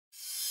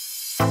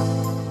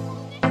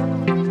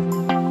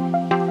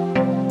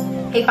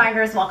Hey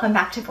finders, welcome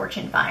back to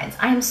Fortune Finds.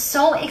 I am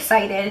so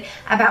excited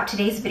about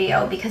today's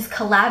video because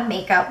Collab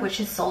Makeup, which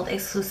is sold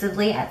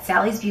exclusively at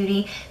Sally's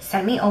Beauty,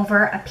 sent me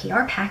over a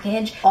PR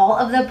package. All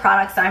of the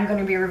products that I'm going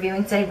to be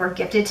reviewing today were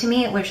gifted to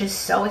me, which is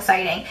so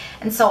exciting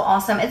and so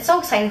awesome. It's so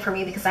exciting for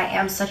me because I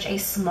am such a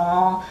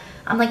small,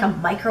 I'm like a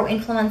micro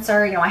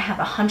influencer. You know, I have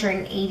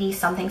 180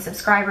 something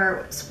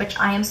subscribers, which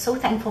I am so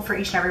thankful for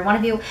each and every one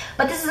of you.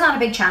 But this is not a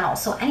big channel,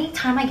 so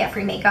anytime I get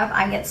free makeup,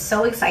 I get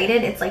so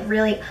excited. It's like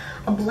really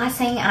a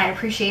blessing and I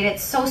appreciate it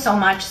so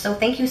much. So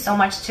thank you so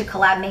much to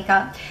Collab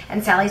Makeup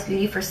and Sally's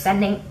Beauty for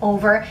sending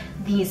over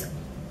these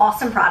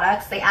awesome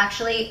products. They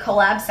actually,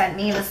 Collab sent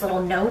me this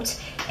little note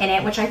in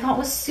it, which I thought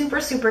was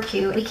super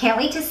cute. We can't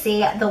wait to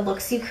see the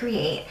looks you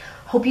create.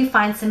 Hope you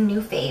find some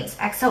new faves.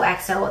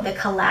 XOXO, the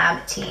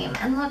Collab team.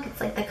 And look,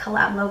 it's like the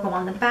Collab logo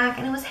on the back,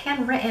 and it was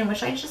handwritten,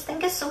 which I just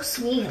think is so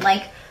sweet.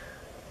 Like,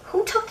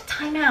 who took the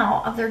time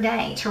out of their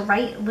day to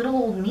write little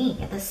old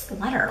me this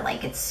letter?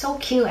 Like, it's so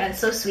cute and it's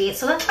so sweet.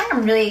 So that's why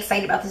I'm really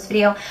excited about this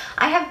video.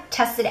 I have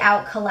tested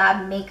out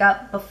Collab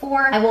makeup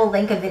before. I will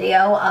link a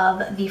video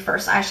of the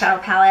first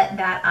eyeshadow palette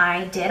that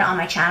I did on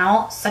my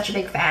channel. Such a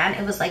big fan.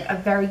 It was like a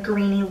very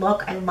greeny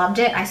look. I loved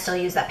it. I still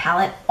use that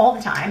palette all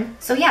the time.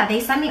 So yeah, they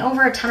sent me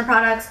over a ton of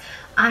products.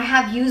 I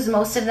have used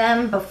most of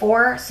them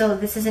before, so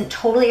this isn't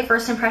totally a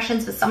first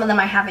impressions, but some of them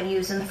I haven't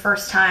used, and the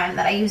first time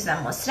that I used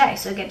them was today.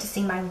 So you get to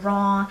see my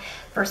raw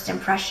first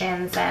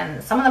impressions,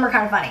 and some of them are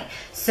kind of funny.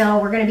 So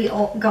we're going to be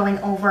going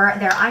over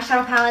their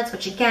eyeshadow palettes,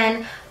 which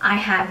again, I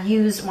have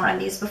used one of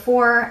these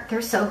before.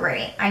 They're so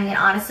great. I mean,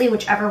 honestly,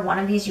 whichever one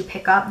of these you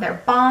pick up,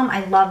 they're bomb.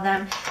 I love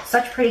them.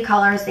 Such pretty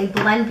colors. They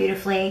blend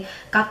beautifully.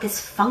 Got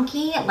this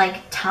funky,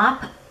 like,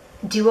 top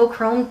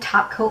Duochrome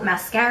top coat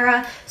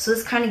mascara, so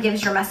this kind of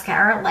gives your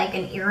mascara like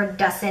an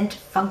iridescent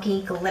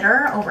funky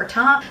glitter over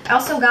top. I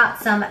also got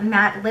some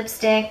matte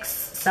lipsticks,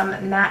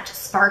 some matte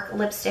spark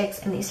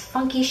lipsticks in these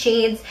funky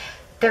shades.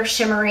 They're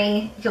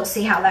shimmery. You'll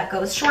see how that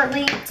goes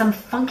shortly. Some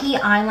funky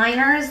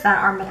eyeliners that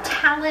are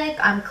metallic.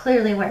 I'm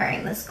clearly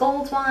wearing this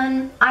gold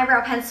one.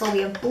 Eyebrow pencil,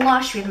 we have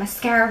blush, we have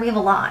mascara, we have a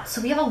lot.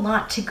 So we have a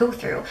lot to go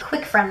through.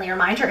 Quick friendly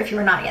reminder, if you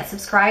are not yet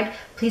subscribed,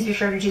 please be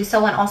sure to do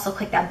so and also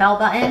click that bell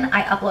button.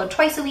 I upload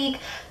twice a week.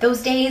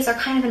 Those days are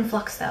kind of in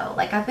flux though.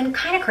 Like, I've been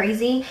kind of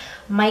crazy.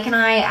 Mike and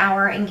I,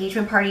 our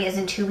engagement party is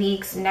in 2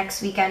 weeks.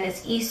 Next weekend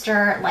is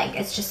Easter. Like,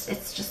 it's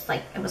just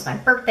like, it was my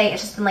birthday.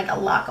 It's just been like a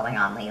lot going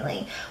on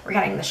lately. We're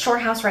getting the short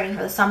house ready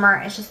for the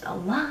summer. It's just a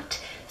lot.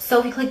 So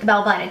if you click the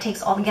bell button, it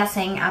takes all the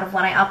guessing out of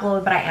when I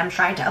upload, but I am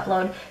trying to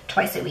upload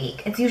twice a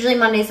week. It's usually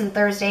Mondays and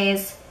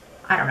Thursdays.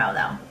 I don't know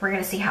though. We're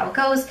gonna see how it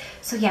goes.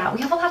 So yeah,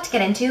 we have a lot to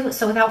get into.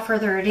 So without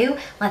further ado,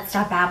 let's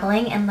stop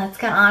babbling and let's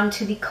get on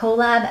to the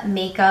Collab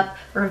makeup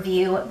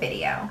review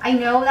video. I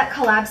know that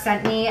Collab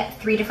sent me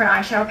 3 different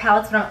eyeshadow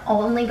palettes, but I'm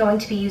only going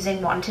to be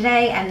using one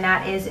today, and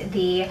that is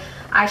the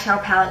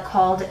eyeshadow palette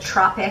called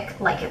Tropic,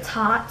 Like It's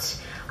Hot.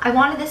 I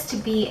wanted this to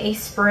be a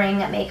spring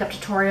makeup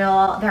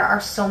tutorial. There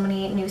are so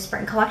many new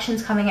spring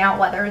collections coming out,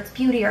 whether it's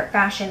beauty or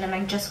fashion, and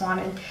I just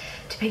wanted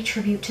to pay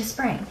tribute to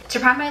spring. To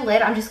prime my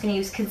lid, I'm just going to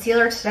use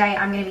concealer today.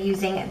 I'm going to be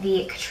using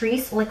the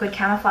Catrice Liquid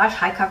Camouflage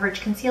High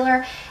Coverage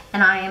Concealer,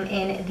 and I am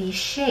in the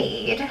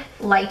shade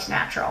Light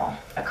Natural.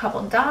 A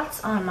couple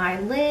dots on my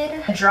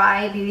lid. A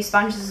dry beauty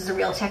sponge. This is a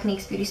Real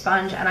Techniques beauty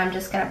sponge, and I'm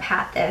just going to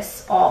pat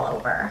this all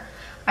over.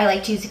 I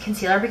like to use a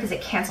concealer because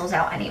it cancels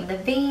out any of the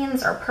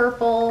veins or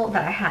purple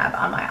that I have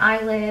on my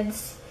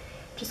eyelids.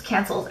 Just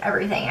cancels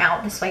everything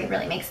out. This way it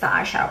really makes the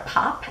eyeshadow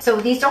pop. So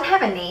these don't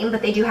have a name,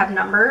 but they do have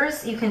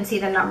numbers. You can see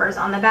the numbers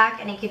on the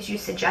back, and it gives you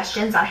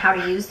suggestions on how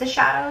to use the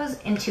shadows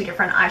in 2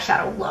 different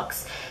eyeshadow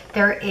looks.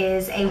 There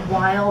is a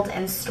wild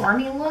and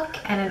stormy look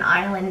and an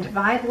island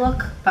vibe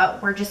look, but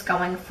we're just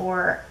going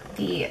for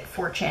the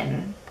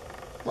Fortune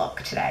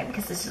look today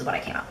because this is what I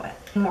came up with.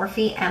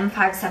 Morphe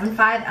M575,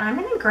 and I'm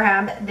gonna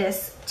grab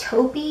this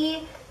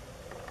taupey,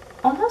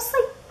 almost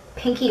like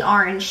pinky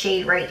orange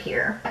shade right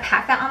here. I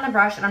pack that on the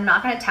brush, and I'm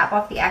not going to tap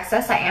off the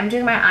excess. I am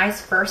doing my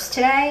eyes first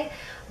today,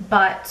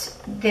 but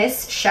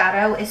this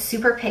shadow is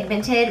super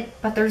pigmented,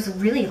 but there's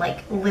really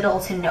like little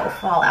to no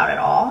fallout at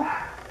all.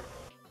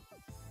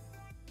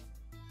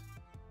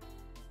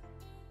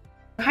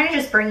 I'm kind of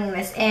just bringing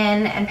this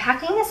in and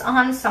packing this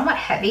on somewhat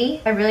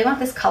heavy. I really want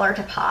this color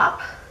to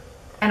pop,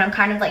 and I'm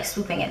kind of like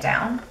swooping it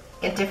down.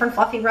 A different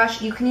fluffy brush.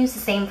 You can use the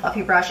same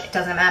fluffy brush, it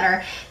doesn't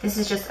matter. This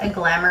is just a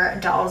Glamour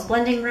Dolls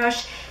blending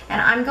brush,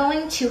 and I'm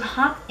going to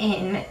hop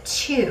in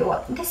to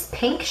this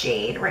pink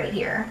shade right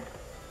here.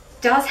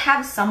 It does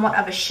have somewhat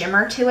of a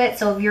shimmer to it,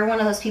 so if you're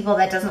one of those people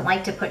that doesn't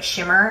like to put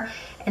shimmer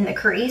in the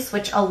crease,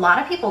 which a lot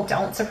of people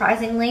don't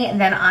surprisingly,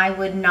 then I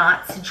would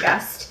not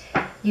suggest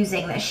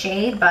using this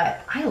shade,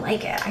 but I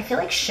like it. I feel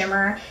like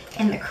shimmer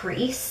in the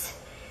crease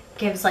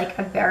gives like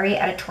a very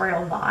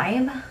editorial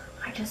vibe.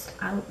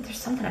 There's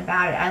something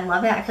about it. I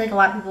love it. I feel like a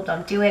lot of people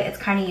don't do it. It's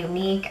kind of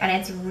unique, and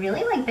it's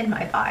really like been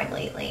my vibe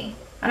lately.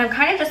 And I'm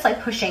kind of just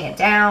like pushing it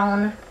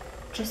down,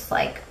 just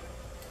like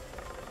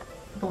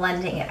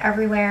blending it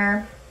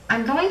everywhere.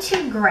 I'm going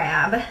to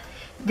grab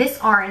this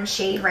orange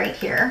shade right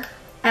here,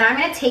 And I'm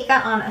gonna take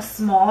that on a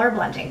smaller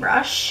blending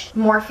brush,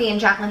 Morphe and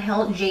Jaclyn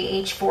Hill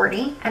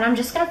GH40. And I'm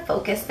just gonna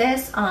focus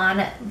this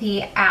on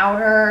the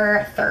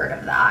outer third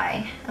of the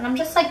eye. And I'm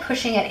just like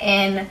pushing it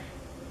in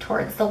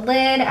towards the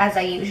lid as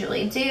I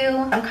usually do.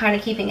 I'm kind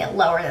of keeping it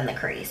lower than the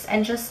crease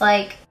and just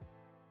like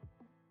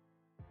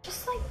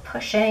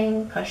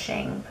pushing,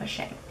 pushing,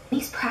 pushing.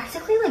 These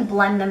practically like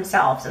blend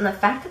themselves, and the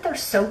fact that they're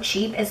so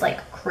cheap is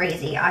like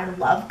crazy. I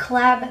love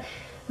Collab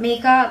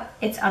makeup.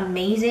 It's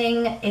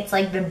amazing. It's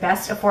like the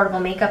best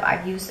affordable makeup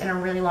I've used in a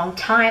really long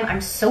time.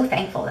 I'm so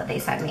thankful that they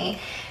sent me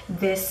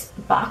this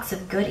box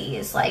of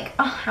goodies. Like,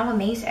 oh, how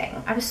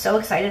amazing. I was so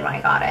excited when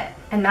I got it.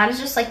 And that is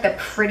just like the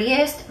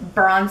prettiest,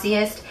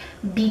 bronziest,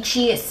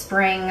 beachy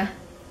spring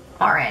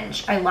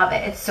orange. I love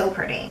it. It's so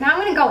pretty. Now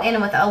I'm going to go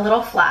in with a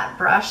little flat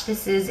brush.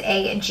 This is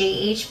a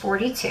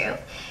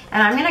GH42,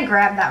 and I'm going to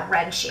grab that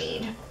red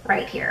shade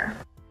right here.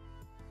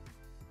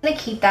 I'm going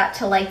to keep that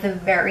to like the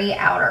very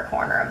outer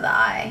corner of the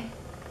eye,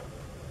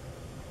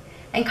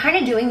 and kind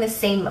of doing the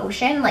same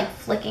motion, like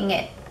flicking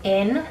it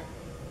in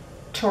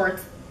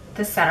towards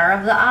the center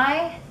of the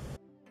eye.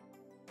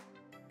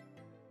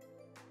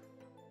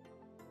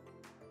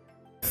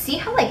 See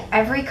how like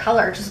every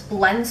color just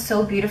blends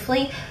so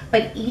beautifully,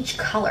 but each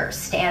color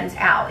stands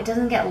out. It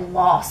doesn't get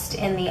lost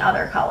in the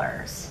other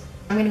colors.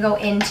 I'm gonna go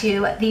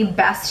into the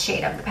best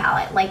shade of the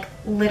palette. Like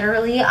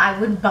literally, I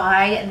would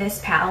buy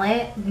this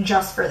palette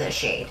just for this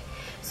shade.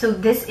 So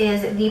this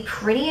is the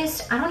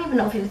prettiest, I don't even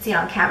know if you can see it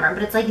on camera,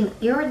 but it's like an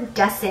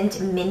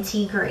iridescent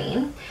minty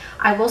green.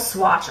 I will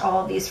swatch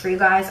all of these for you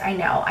guys. I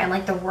know I'm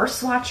like the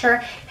worst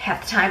swatcher.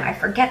 Half the time I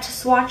forget to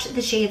swatch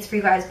the shades for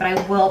you guys, but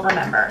I will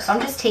remember. So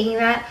I'm just taking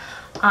that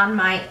on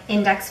my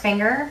index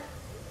finger,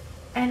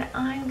 and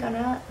I'm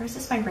gonna, where's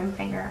this, my ring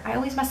finger? I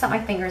always mess up my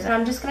fingers, and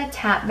I'm just gonna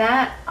tap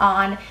that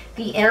on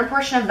the inner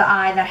portion of the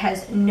eye that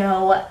has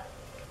no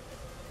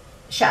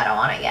shadow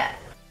on it yet.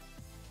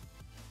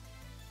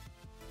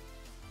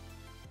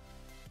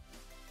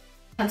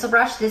 Pencil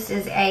brush, this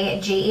is a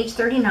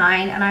GH39,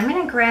 and I'm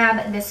gonna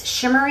grab this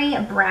shimmery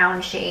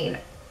brown shade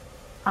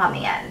on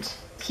the end,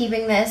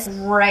 keeping this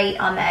right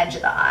on the edge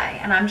of the eye,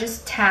 and I'm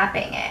just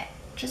tapping it.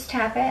 Just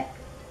tap it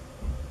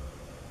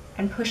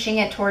and pushing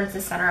it towards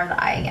the center of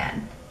the eye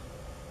again.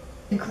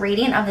 The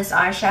gradient of this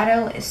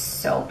eyeshadow is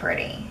so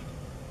pretty.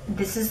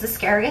 This is the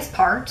scariest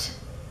part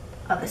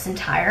of this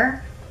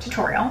entire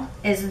tutorial,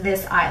 is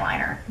this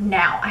eyeliner.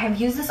 Now, I have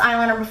used this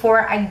eyeliner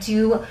before. I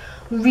do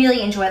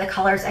really enjoy the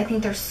colors. I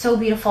think they're so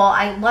beautiful.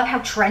 I love how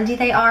trendy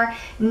they are.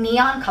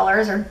 Neon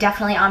colors are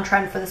definitely on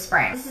trend for the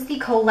spring. This is the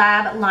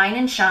Collab Line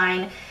and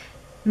Shine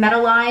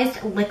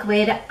Metallized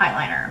Liquid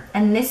Eyeliner,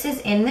 and this is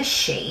in the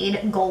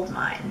shade Gold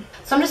Mine.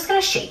 So I'm just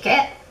gonna shake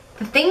it.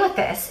 The thing with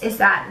this is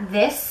that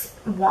this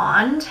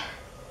wand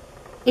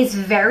is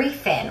very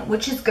thin,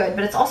 which is good,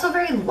 but it's also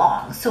very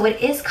long. So it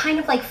is kind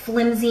of like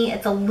flimsy.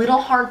 It's a little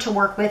hard to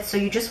work with. So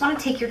you just want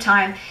to take your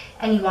time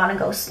and you want to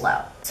go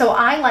slow. So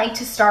I like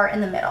to start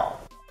in the middle.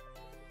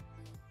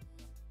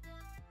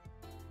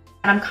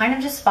 And I'm kind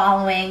of just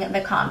following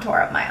the contour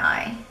of my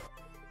eye.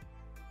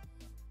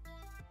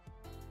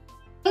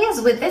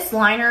 Is with this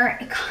liner,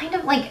 it kind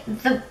of like,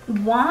 the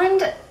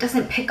wand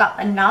doesn't pick up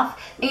enough.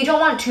 Now, you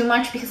don't want too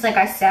much because like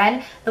I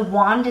said, the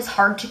wand is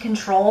hard to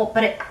control,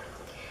 but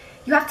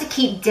you have to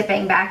keep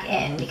dipping back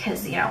in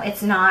because, you know,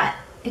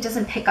 it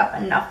doesn't pick up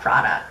enough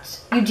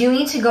product. You do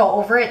need to go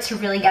over it to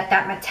really get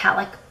that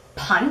metallic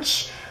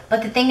punch.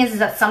 But the thing is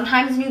that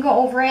sometimes when you go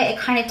over it, it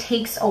kind of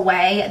takes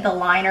away the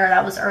liner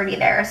that was already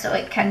there, so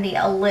it can be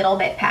a little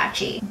bit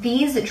patchy.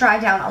 These dry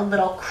down a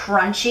little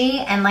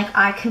crunchy, and like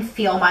I can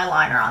feel my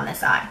liner on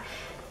this eye.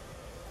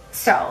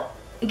 So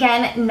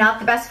again, not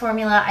the best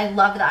formula. I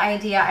love the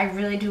idea. I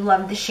really do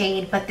love the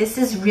shade, but this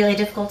is really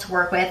difficult to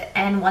work with.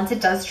 And once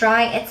it does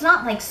dry, it's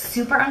not like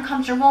super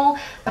uncomfortable,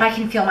 but I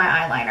can feel my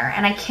eyeliner.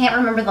 And I can't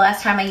remember the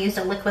last time I used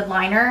a liquid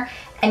liner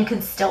and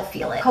could still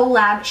feel it.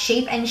 Collab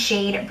Shape and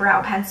Shade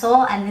Brow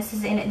Pencil, and this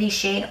is in the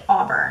shade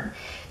Auburn.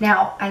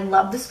 Now, I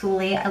love the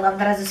spoolie. I love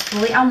that it has a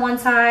spoolie on one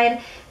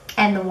side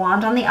and the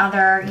wand on the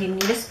other. You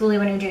need a spoolie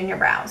when you're doing your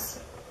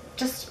brows.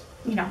 Just,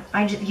 you know,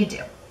 you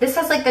do. This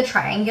has like the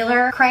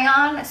triangular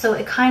crayon, so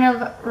it kind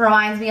of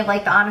reminds me of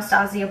like the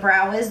Anastasia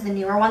Brow Wiz, the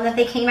newer one that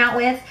they came out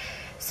with.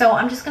 So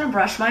I'm just gonna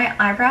brush my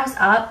eyebrows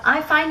up.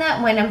 I find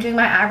that when I'm doing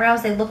my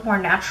eyebrows, they look more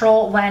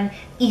natural when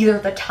either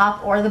the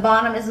top or the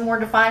bottom is more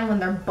defined. When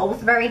they're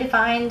both very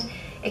defined,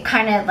 it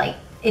kind of like,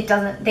 they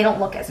don't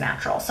look as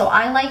natural. So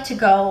I like to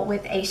go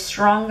with a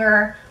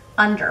stronger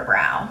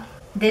underbrow.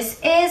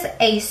 This is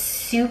a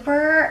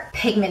super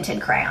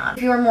pigmented crayon.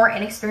 If you are more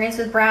inexperienced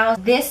with brows,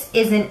 this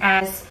isn't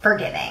as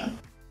forgiving.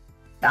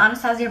 The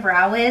Anastasia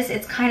Brow Wiz,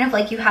 it's kind of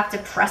like you have to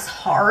press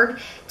hard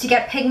to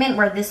get pigment,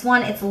 where this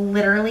one, it's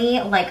literally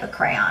like a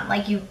crayon.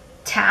 Like you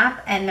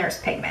tap and there's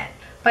pigment.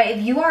 But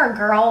if you are a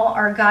girl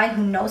or a guy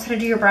who knows how to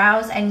do your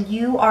brows and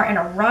you are in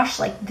a rush,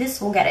 like this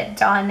will get it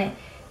done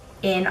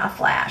in a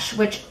flash,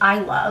 which I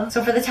love.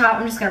 So for the top,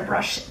 I'm just gonna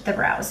brush the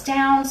brows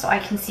down so I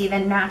can see the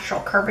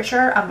natural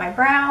curvature of my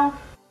brow.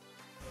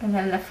 And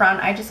then in the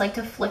front, I just like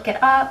to flick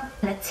it up.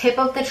 And the tip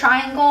of the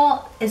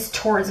triangle is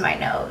towards my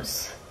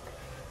nose.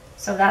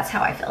 So that's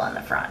how I fill in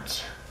the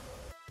front.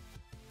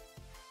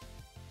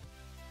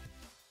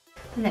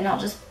 And then I'll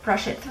just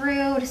brush it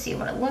through to see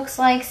what it looks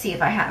like, see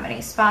if I have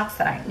any spots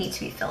that I need to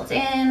be filled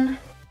in.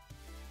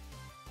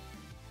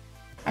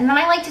 And then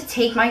I like to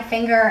take my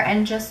finger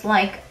and just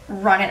like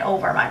run it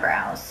over my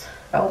brows.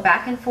 Go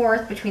back and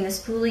forth between the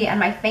spoolie and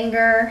my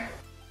finger,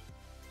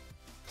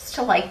 just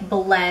to like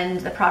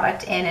blend the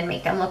product in and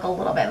make them look a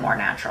little bit more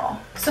natural.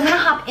 So I'm gonna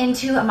hop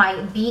into my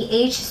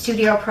BH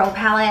Studio Pro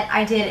palette.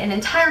 I did an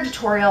entire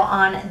tutorial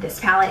on this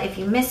palette. If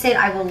you missed it,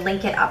 I will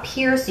link it up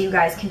here so you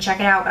guys can check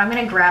it out. But I'm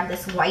gonna grab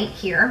this white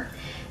here,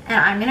 and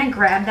I'm gonna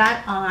grab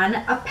that on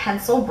a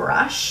pencil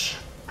brush,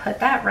 put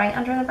that right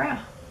under the brow.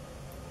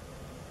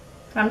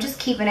 And I'm just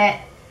keeping it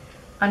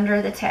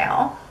under the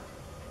tail.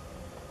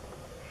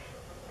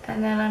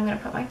 And then I'm gonna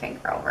put my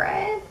finger over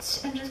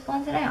it and just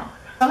blend it out.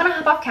 So I'm gonna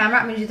hop off camera,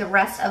 I'm gonna do the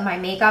rest of my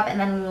makeup, and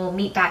then we will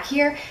meet back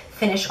here,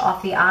 finish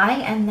off the eye,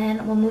 and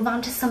then we'll move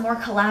on to some more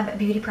Collab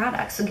Beauty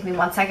products. So give me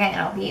 1 second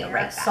and I'll be right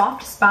back.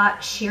 Soft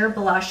Spot Sheer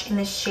Blush in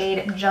the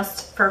shade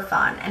Just for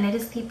Fun. And it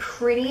is the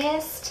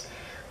prettiest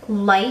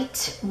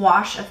light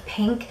wash of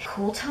pink.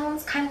 Cool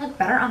tones kind of look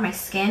better on my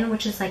skin,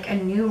 which is like a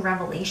new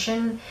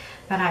revelation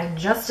that I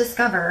just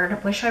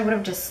discovered. Wish I would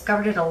have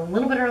discovered it a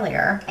little bit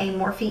earlier. A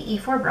Morphe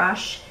E4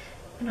 brush,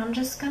 and I'm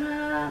just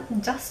gonna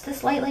dust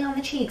this lightly on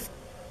the cheeks.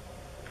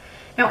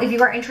 Now, if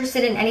you are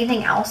interested in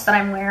anything else that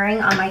I'm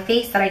wearing on my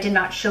face that I did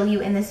not show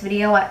you in this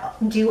video, I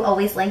do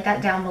always link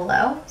that down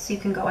below, so you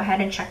can go ahead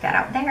and check that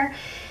out there.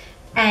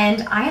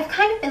 And I have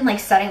kind of been like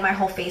setting my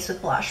whole face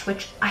with blush,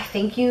 which I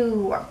think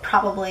you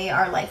probably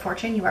are like,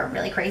 Fortune, you are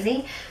really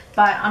crazy,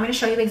 but I'm gonna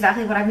show you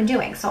exactly what I've been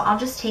doing. So I'll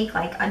just take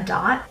like a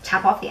dot,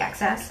 tap off the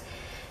excess,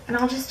 and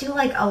I'll just do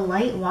like a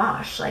light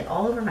wash like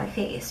all over my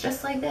face,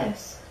 just like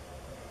this,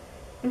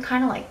 and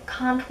kind of like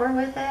contour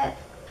with it.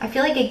 I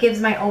feel like it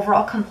gives my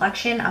overall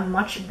complexion a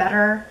much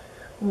better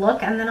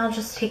look, and then I'll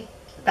just take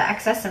the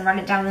excess and run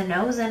it down the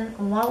nose, and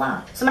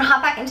voila. So I'm gonna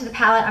hop back into the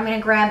palette. I'm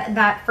gonna grab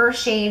that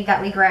first shade that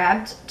we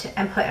grabbed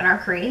and put in our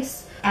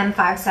crease,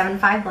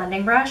 M575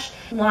 blending brush,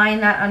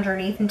 line that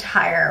underneath the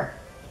entire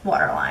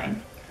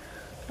waterline.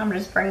 I'm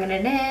just bringing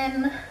it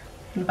in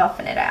and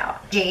buffing it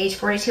out.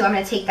 JH42, I'm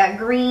gonna take that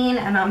green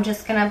and I'm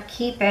just gonna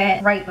keep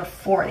it right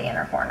before the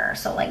inner corner,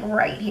 so like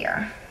right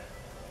here.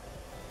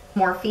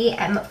 Morphe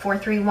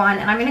M431,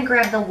 and I'm gonna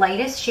grab the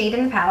lightest shade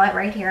in the palette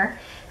right here,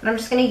 and I'm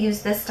just gonna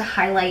use this to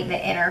highlight the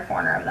inner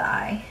corner of the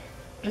eye.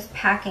 Just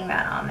packing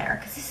that on there,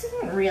 because this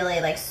isn't really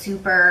like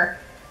super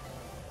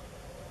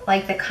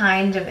like the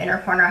kind of inner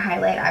corner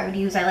highlight I would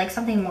use. I like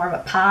something more of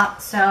a pop,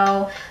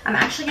 so I'm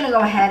actually gonna go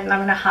ahead and I'm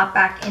gonna hop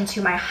back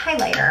into my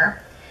highlighter,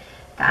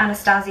 the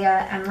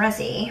Anastasia M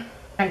Resi. I'm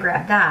gonna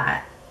grab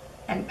that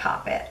and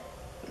pop it.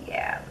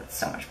 Yeah, that's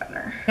so much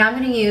better. Now I'm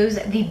gonna use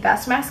the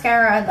best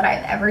mascara that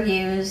I've ever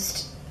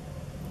used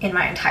in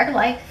my entire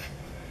life,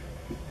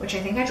 which I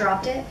think I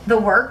dropped it. The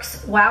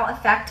Works Wow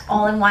Effect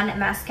All-in-One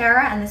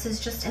Mascara, and this is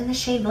just in the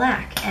shade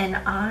Black, and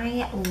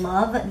I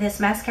love this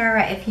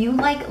mascara. If you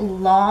like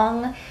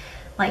long,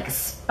 like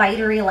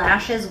spidery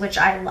lashes, which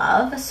I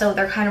love, so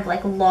they're kind of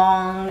like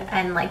long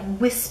and like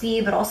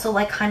wispy, but also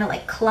like kind of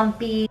like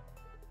clumpy.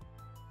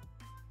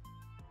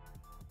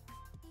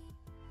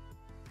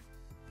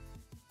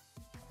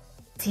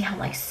 See how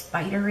like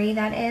spidery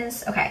that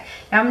is? Okay,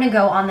 now I'm gonna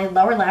go on the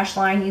lower lash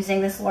line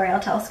using this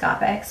L'Oreal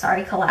Telescopic.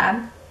 Sorry,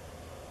 Collab.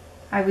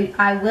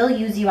 I will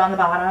use you on the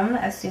bottom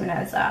as soon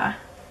as I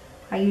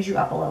use you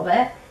up a little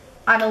bit.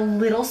 I'm a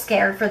little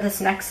scared for this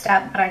next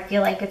step, but I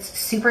feel like it's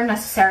super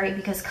necessary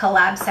because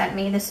Collab sent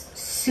me this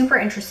super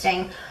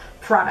interesting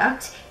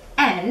product,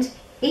 and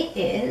it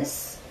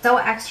is So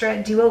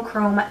Extra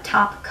Duochrome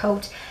Top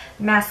Coat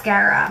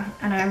Mascara,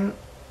 and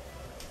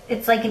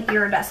it's like an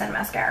iridescent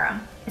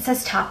mascara. It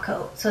says top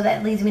coat, so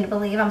that leads me to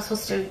believe I'm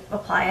supposed to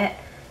apply it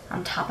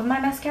on top of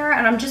my mascara,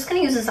 and I'm just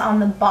gonna use this on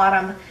the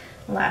bottom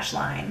lash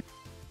line.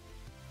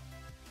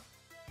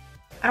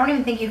 I don't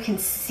even think you can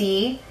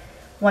see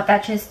what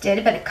that just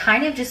did, but it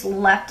kind of just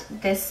left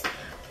this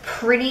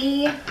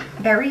pretty,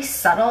 very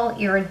subtle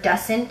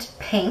iridescent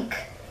pink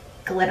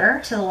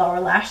glitter to the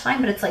lower lash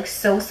line, but it's like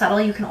so subtle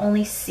you can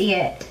only see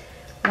it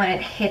when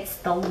it hits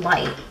the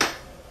light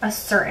a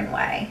certain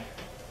way.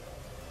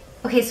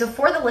 Okay, so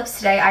for the lips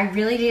today, I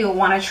really do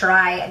want to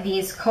try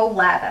these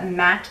Collab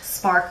Matte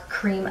Spark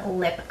Cream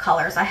Lip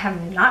Colors. I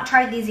have not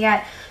tried these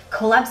yet.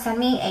 Collab sent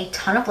me a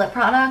ton of lip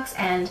products,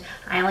 and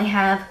I only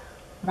have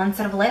one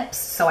set of lips,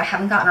 so I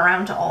haven't gotten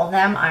around to all of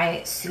them.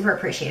 I super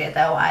appreciate it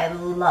though. I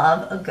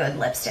love a good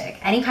lipstick.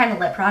 Any kind of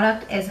lip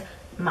product is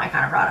my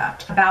kind of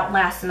product. About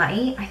last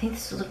night, I think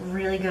this would look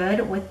really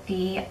good with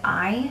the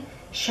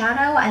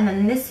eyeshadow, and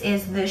then this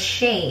is the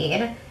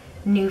shade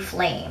New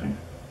Flame.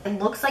 It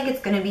looks like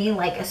it's gonna be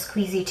like a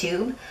squeezy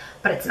tube,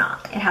 but it's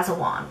not. It has a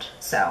wand,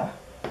 so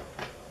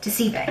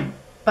deceiving,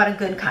 but a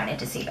good kind of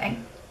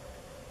deceiving.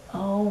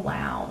 Oh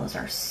wow, those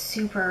are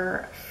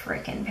super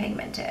freaking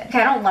pigmented.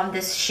 Okay, I don't love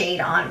this shade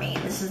on me.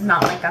 This is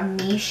not like a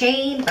me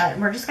shade, but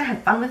we're just gonna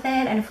have fun with it.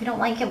 And if we don't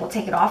like it, we'll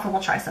take it off and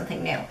we'll try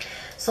something new.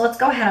 So let's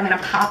go ahead. I'm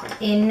gonna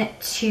pop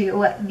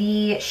into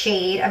the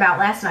shade About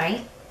Last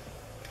Night.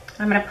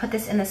 I'm gonna put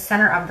this in the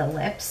center of the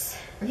lips.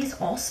 Are these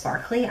all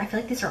sparkly? I feel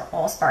like these are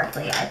all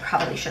sparkly. I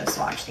probably should have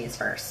swatched these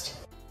first.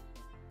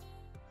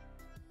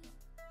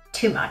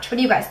 Too much. What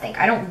do you guys think?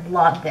 I don't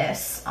love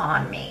this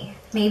on me.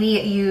 Maybe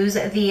use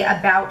the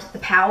About the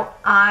Pout.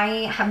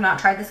 I have not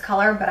tried this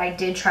color, but I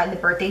did try the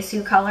Birthday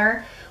Suit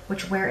color,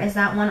 which, where is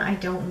that one? I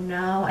don't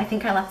know. I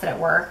think I left it at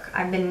work.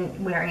 I've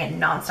been wearing it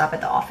nonstop at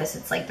the office.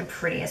 It's like the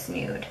prettiest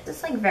nude.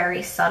 It's like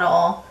very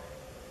subtle,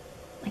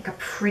 like a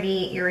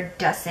pretty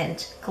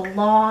iridescent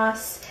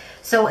gloss.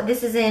 So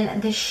this is in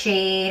the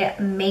shade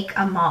Make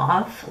a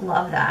Mauve.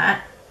 Love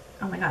that.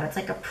 Oh my God, it's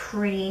like a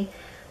pretty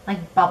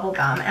like bubble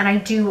gum, and I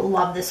do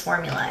love this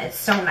formula. It's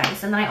so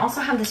nice. And then I also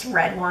have this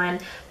red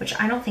one, which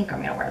I don't think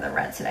I'm gonna wear the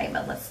red today,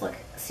 but let's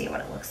see what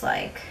it looks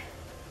like.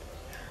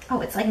 Oh,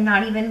 it's like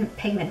not even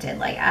pigmented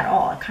like at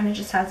all. It kind of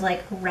just has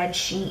like red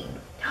sheen.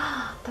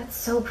 That's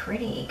so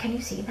pretty. Can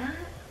you see that?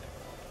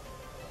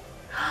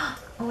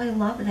 Oh, I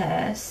love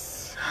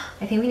this.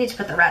 I think we need to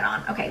put the red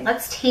on. Okay,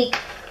 let's take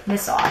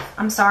this off.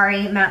 I'm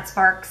sorry, Matte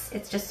Sparks.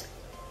 It's just,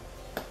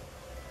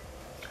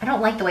 I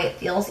don't like the way it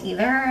feels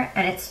either,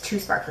 and it's too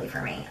sparkly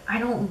for me. I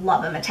don't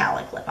love a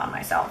metallic lip on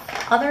myself.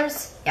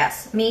 Others,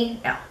 yes.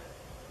 Me, no.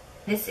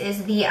 This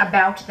is the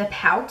About the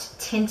Pout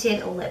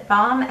Tinted Lip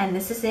Balm, and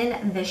this is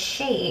in the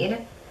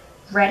shade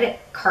Red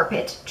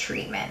Carpet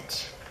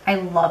Treatment. I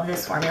love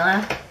this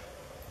formula.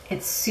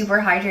 It's super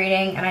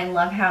hydrating, and I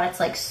love how it's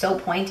like so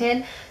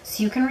pointed,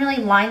 so you can really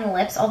line the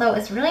lips, although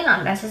it's really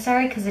not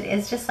necessary because it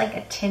is just like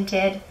a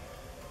tinted.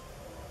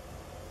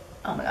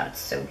 Oh my God, it's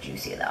so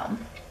juicy though.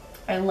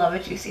 I love a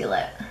juicy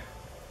lip.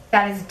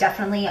 That is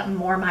definitely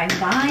more my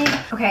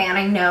vibe. Okay, and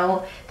I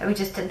know that we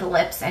just did the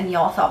lips and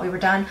y'all thought we were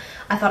done.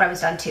 I thought I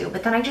was done too,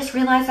 but then I just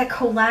realized that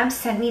Collab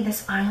sent me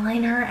this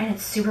eyeliner and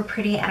it's super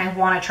pretty and I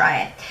wanna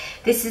try it.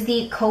 This is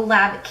the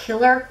Collab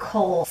Killer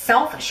Kohl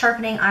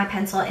Self-Sharpening Eye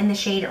Pencil in the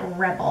shade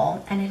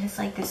Rebel, and it is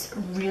like this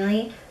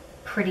really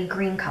pretty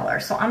green color.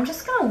 So I'm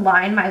just gonna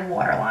line my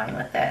waterline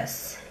with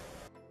this.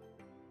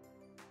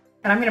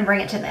 And I'm gonna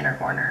bring it to the inner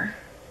corner.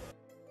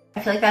 I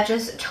feel like that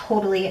just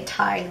totally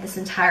tied this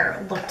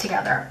entire look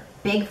together.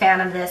 Big fan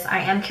of this. I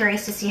am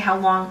curious to see how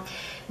long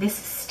this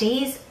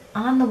stays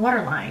on the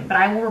waterline, but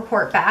I will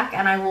report back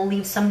and I will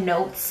leave some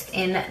notes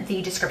in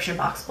the description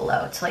box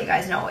below to let you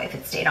guys know if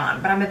it stayed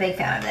on, but I'm a big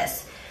fan of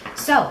this.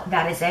 So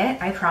that is it.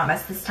 I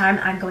promise this time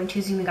I'm going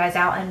to zoom you guys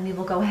out and we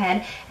will go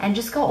ahead and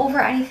just go over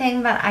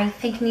anything that I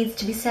think needs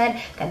to be said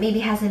that maybe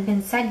hasn't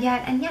been said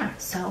yet. And yeah,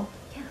 so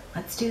yeah,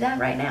 let's do that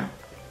right now.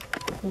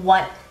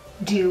 What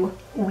do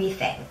we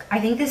think?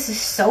 I think this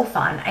is so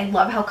fun. I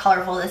love how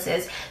colorful this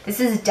is. This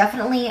is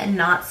definitely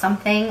not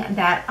something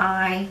that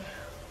I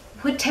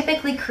would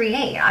typically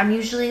create. I'm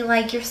usually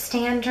like your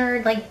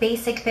standard like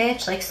basic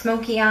bitch, like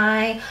smoky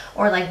eye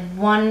or like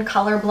one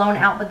color blown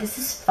out, but this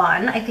is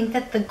fun. I think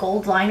that the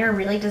gold liner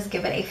really does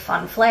give it a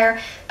fun flair.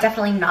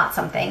 Definitely not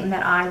something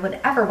that I would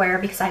ever wear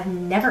because I've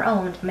never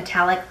owned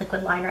metallic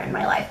liquid liner in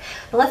my life.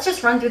 But let's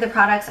just run through the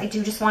products. I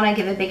do just want to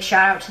give a big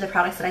shout out to the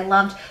products that I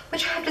loved,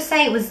 which I have to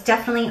say was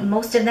definitely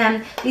most of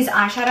them. These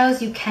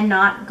eyeshadows, you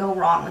cannot go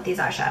wrong with these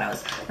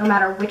eyeshadows. No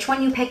matter which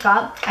one you pick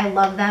up, I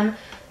love them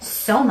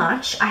so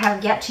much. I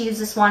have yet to use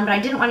this one, but I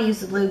didn't want to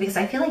use the blue because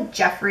I feel like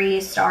Jeffree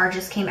Star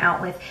just came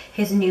out with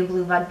his new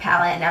Blue Bud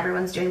palette and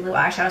everyone's doing blue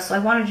eyeshadow, so I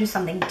wanted to do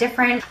something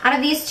different. Out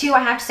of these two, I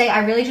have to say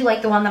I really do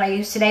like the one that I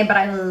used today, but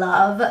I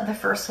love the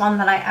first one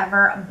that I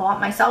ever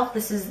bought myself.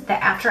 This is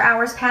the After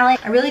Hours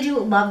palette. I really do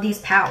love these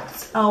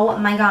pouts. Oh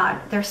my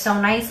God, they're so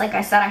nice. Like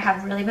I said, I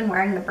have really been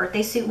wearing the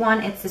Birthday Suit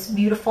one. It's this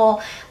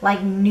beautiful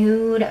like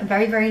nude,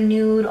 very, very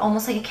nude,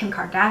 almost like a Kim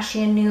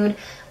Kardashian nude.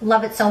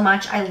 Love it so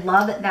much. I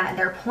love that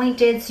they're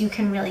pointed so you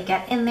can really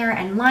get in there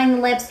and line the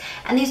lips,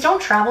 and these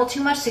don't travel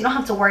too much, so you don't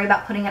have to worry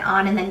about putting it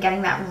on and then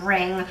getting that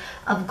ring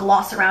of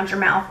gloss around your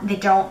mouth. They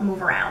don't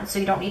move around, so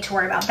you don't need to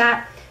worry about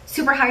that.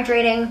 Super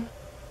hydrating,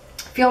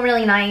 feel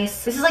really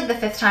nice. This is like the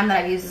 5th time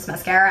that I've used this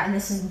mascara, and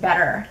this is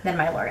better than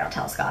my L'Oreal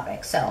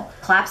Telescopic, so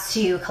claps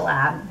to you,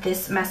 Collab.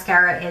 This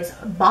mascara is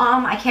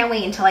bomb. I can't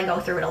wait until I go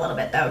through it a little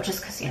bit though,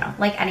 just because, you know,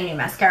 like any new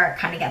mascara, it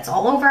kind of gets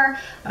all over,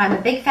 but I'm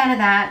a big fan of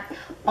that.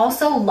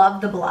 Also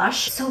love the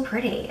blush. So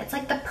pretty. It's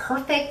like the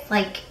perfect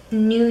like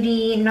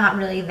nudie, not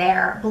really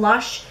there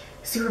blush.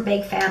 Super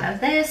big fan of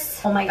this.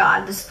 Oh my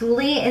God, the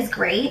spoolie is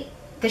great.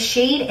 The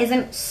shade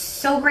isn't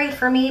so great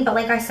for me, but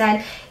like I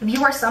said, if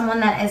you are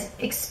someone that is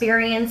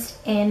experienced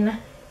in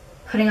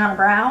putting on a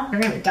brow, you're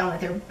gonna be done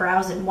with your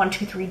brows in 1,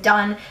 2, 3,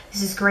 done.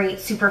 This is great,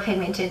 super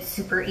pigmented,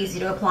 super easy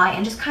to apply,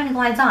 and just kind of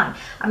glides on.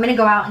 I'm gonna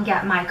go out and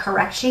get my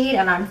correct shade,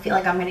 and I feel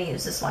like I'm gonna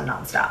use this one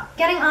nonstop.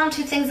 Getting on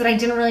to things that I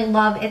didn't really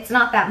love. It's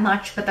not that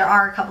much, but there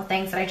are a couple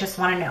things that I just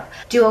wanna know.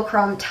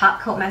 Duochrome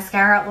Top Coat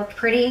Mascara looked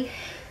pretty.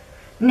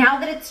 Now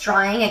that it's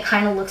drying, it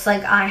kind of looks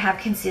like I have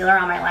concealer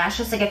on my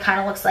lashes. Like, it kind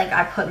of looks like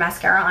I put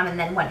mascara on and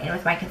then went in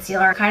with my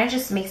concealer. It kind of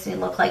just makes me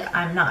look like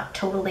I'm not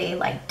totally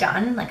like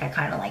done. Like, I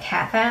kind of like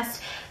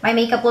half-assed my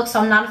makeup look, so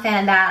I'm not a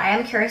fan of that. I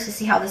am curious to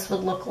see how this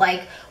would look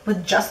like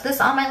with just this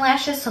on my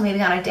lashes. So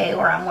maybe on a day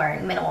where I'm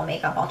wearing minimal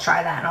makeup, I'll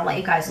try that and I'll let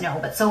you guys know.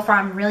 But so far,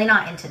 I'm really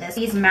not into this.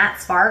 These matte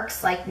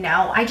sparks, like,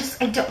 no, I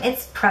don't,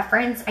 it's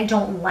preference. I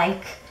don't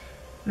like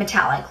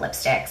metallic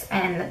lipsticks,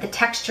 and the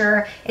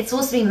texture, it's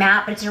supposed to be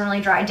matte, but it didn't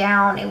really dry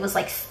down. It was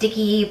like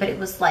sticky, but it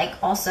was like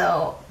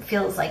also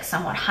feels like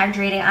somewhat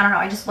hydrating. I don't know,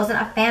 I just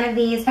wasn't a fan of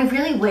these. I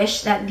really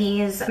wish that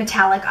these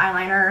metallic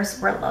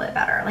eyeliners were a little bit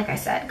better. Like I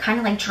said, kind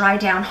of like dry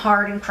down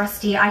hard and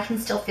crusty. I can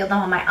still feel them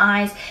on my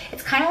eyes.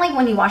 It's kind of like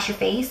when you wash your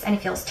face and it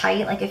feels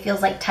tight, like it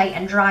feels like tight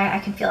and dry. I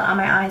can feel it on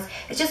my eyes.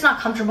 It's just not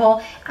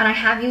comfortable, and I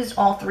have used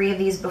all three of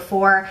these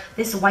before.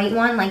 This white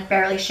one like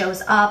barely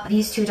shows up.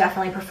 These two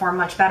definitely perform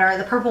much better.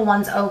 The purple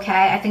one's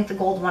okay. I think the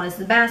gold one is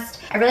the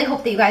best. I really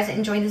hope that you guys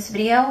enjoyed this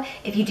video.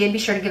 If you did, be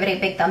sure to give it a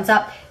big thumbs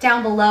up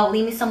down below.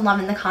 Leave me some love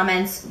in the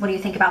comments. What do you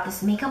think about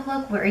this makeup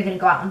look? Where are you going to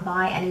go out and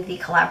buy any of the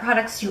collab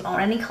products? Do you own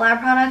any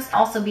collab products?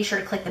 Also, be sure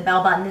to click the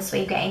bell button. This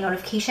way you get a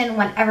notification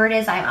whenever it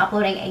is I am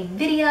uploading a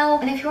video.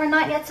 And if you are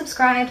not yet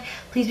subscribed,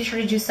 please be sure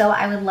to do so.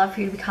 I would love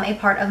for you to become a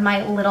part of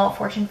my little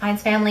Fortune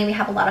Finds family. We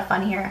have a lot of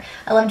fun here.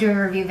 I love doing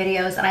review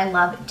videos, and I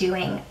love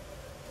doing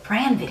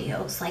brand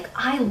videos. Like,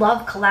 I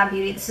love Collab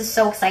Beauty. This is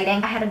so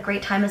exciting. I had a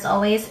great time as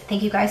always.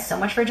 Thank you guys so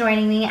much for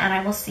joining me, and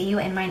I will see you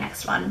in my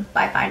next one.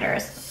 Bye,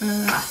 Finders.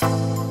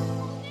 Mwah.